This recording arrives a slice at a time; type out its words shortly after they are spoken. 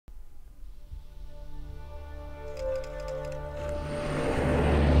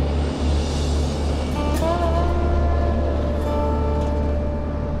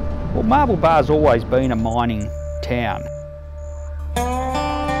Marble Bar's always been a mining town.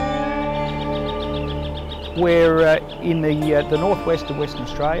 We're in the northwest of Western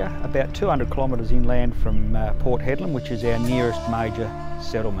Australia, about 200 kilometres inland from Port Hedland, which is our nearest major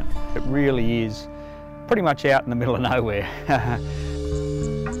settlement. It really is pretty much out in the middle of nowhere.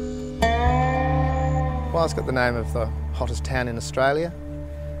 Well, it's got the name of the hottest town in Australia.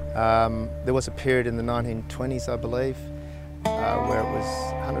 There was a period in the 1920s, I believe, where it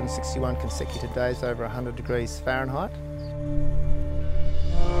was 161 consecutive days over 100 degrees Fahrenheit.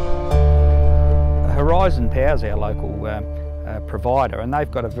 Horizon Power's our local provider, and they've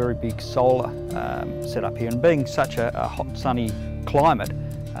got a very big solar set up here, and being such a hot sunny climate,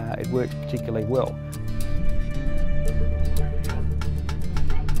 it works particularly well.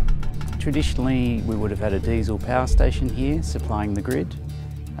 Traditionally we would have had a diesel power station here supplying the grid.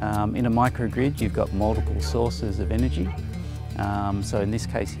 In a microgrid you've got multiple sources of energy, so in this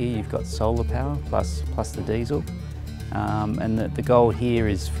case here you've got solar power plus the diesel. And the goal here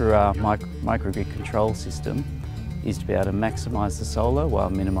is for our microgrid control system is to be able to maximise the solar while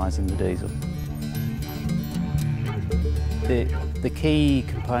minimising the diesel. The key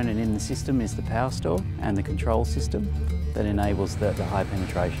component in the system is the power store and the control system that enables the high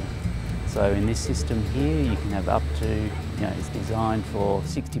penetration. So in this system here you can have up to, it's designed for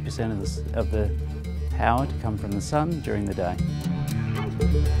 60% of the power to come from the sun during the day.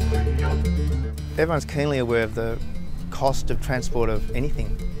 Everyone's keenly aware of the cost of transport of anything,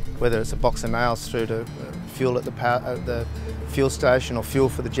 whether it's a box of nails through to fuel at the fuel station or fuel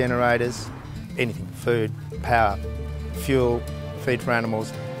for the generators, anything, food, power, fuel, feed for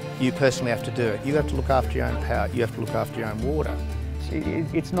animals. You personally have to do it. You have to look after your own power, you have to look after your own water.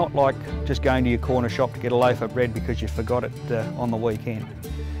 It's not like just going to your corner shop to get a loaf of bread because you forgot it on the weekend.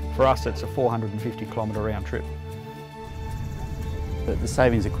 For us it's a 450 kilometre round trip. But the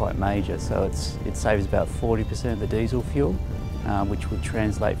savings are quite major, so it saves about 40% of the diesel fuel, which would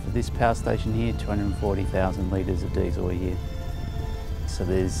translate for this power station here 240,000 litres of diesel a year. So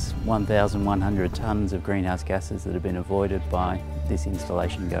there's 1,100 tonnes of greenhouse gases that have been avoided by this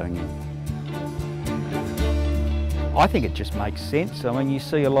installation going in. I think it just makes sense. I mean, you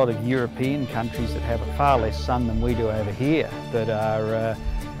see a lot of European countries that have far less sun than we do over here that are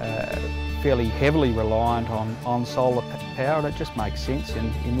fairly heavily reliant on solar power, and it just makes sense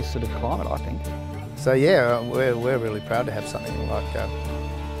in this sort of climate, I think. So yeah, we're really proud to have something like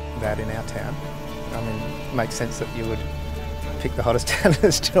that in our town. I mean, it makes sense that you would pick the hottest town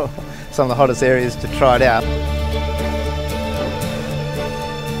as still some of the hottest areas to try it out.